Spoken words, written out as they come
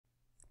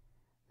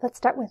Let's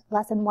start with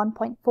Lesson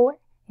 1.4,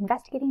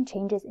 Investigating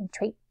Changes in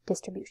Trait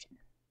Distribution.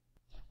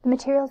 The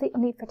materials that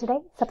you'll need for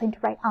today, something to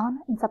write on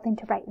and something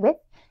to write with.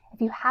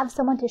 If you have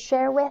someone to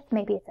share with,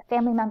 maybe it's a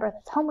family member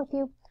that's home with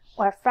you,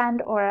 or a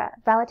friend or a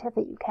relative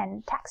that you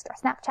can text or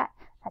Snapchat,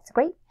 that's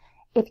great.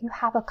 If you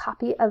have a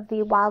copy of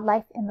the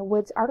Wildlife in the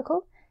Woods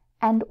article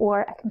and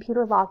or a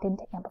computer logged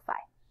into Amplify.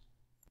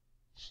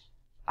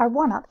 Our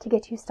warm-up to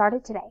get you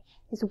started today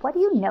is what do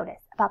you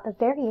notice about the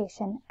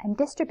variation and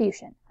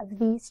distribution of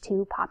these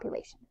two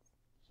populations?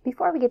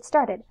 Before we get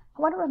started,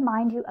 I want to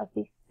remind you of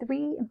the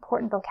 3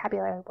 important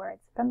vocabulary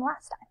words from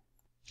last time.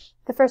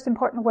 The first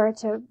important word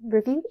to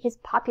review is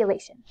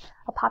population.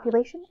 A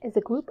population is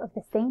a group of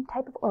the same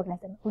type of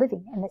organism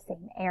living in the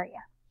same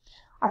area.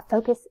 Our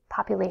focus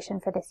population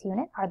for this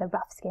unit are the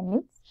rough-skinned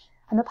newts,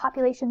 and the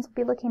populations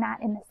we'll be looking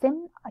at in the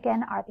sim,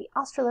 again, are the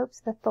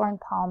australopes, the thorn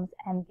palms,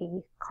 and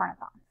the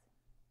carnithons.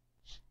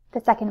 The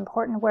second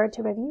important word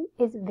to review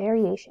is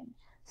variation.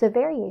 So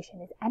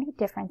variation is any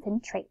difference in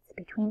traits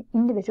between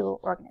individual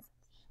organisms.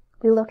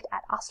 We looked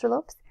at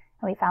australopes,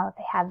 and we found that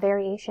they have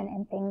variation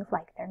in things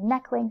like their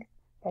neck length,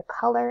 their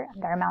color,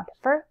 and their amount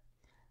of fur.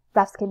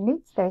 Rough-skinned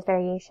newts, there's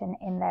variation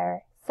in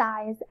their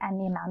size and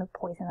the amount of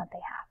poison that they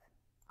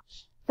have.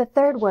 The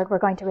third word we're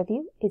going to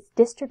review is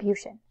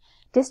distribution.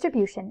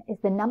 Distribution is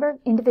the number of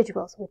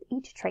individuals with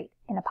each trait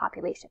in a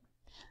population.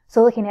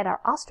 So looking at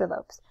our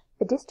australopes,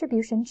 the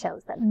distribution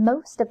shows that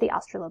most of the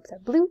australopes are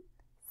blue,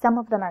 some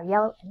of them are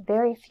yellow, and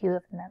very few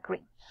of them are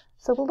green.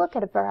 So we'll look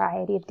at a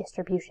variety of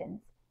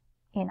distributions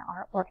in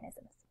our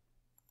organisms.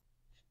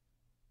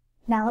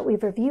 Now that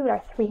we've reviewed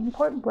our 3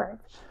 important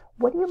words,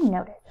 what do you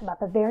notice about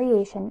the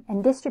variation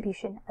and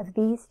distribution of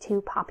these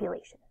 2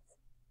 populations?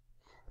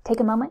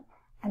 Take a moment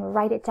and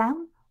write it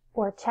down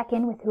or check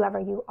in with whoever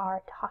you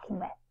are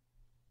talking with.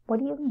 What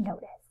do you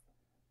notice?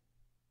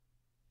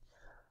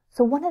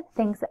 So one of the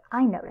things that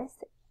I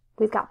noticed,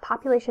 we've got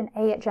population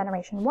A at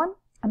generation 1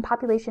 and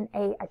population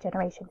A at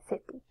generation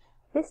 50.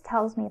 This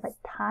tells me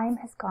that time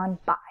has gone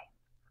by.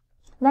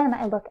 Then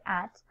I look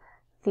at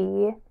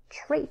the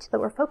trait that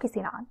we're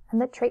focusing on,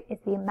 and the trait is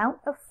the amount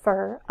of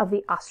fur of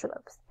the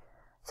australopes.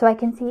 So I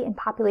can see in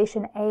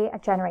population A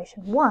at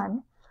generation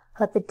 1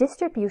 that the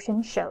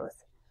distribution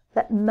shows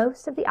that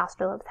most of the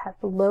australopes have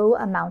low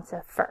amounts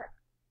of fur.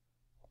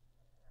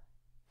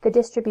 The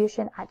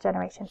distribution at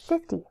generation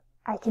 50,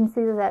 I can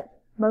see that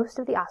most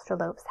of the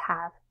australopes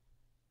have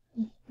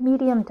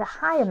medium to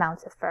high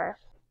amounts of fur,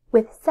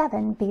 with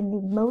 7 being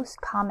the most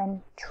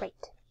common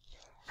trait.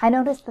 I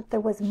noticed that there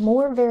was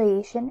more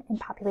variation in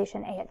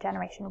population A at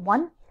generation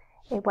 1.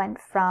 It went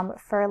from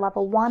fur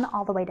level 1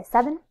 all the way to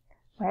 7,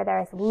 where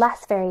there is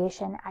less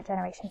variation at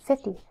generation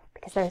 50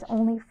 because there is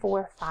only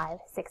 4, 5,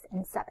 6,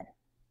 and 7.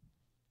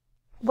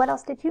 What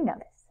else did you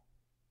notice?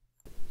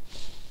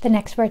 The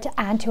next word to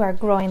add to our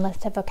growing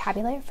list of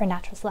vocabulary for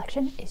natural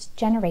selection is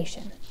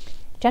generation.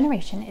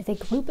 Generation is a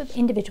group of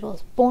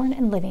individuals born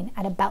and living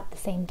at about the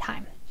same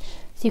time.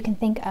 So you can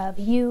think of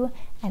you,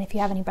 and if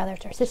you have any brothers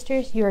or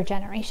sisters, your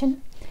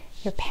generation.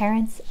 Your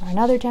parents are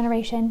another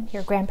generation,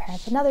 your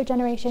grandparents another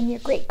generation, your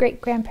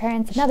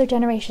great-great-grandparents another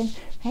generation,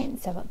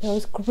 right? So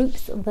those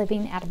groups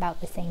living at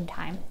about the same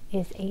time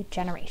is a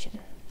generation.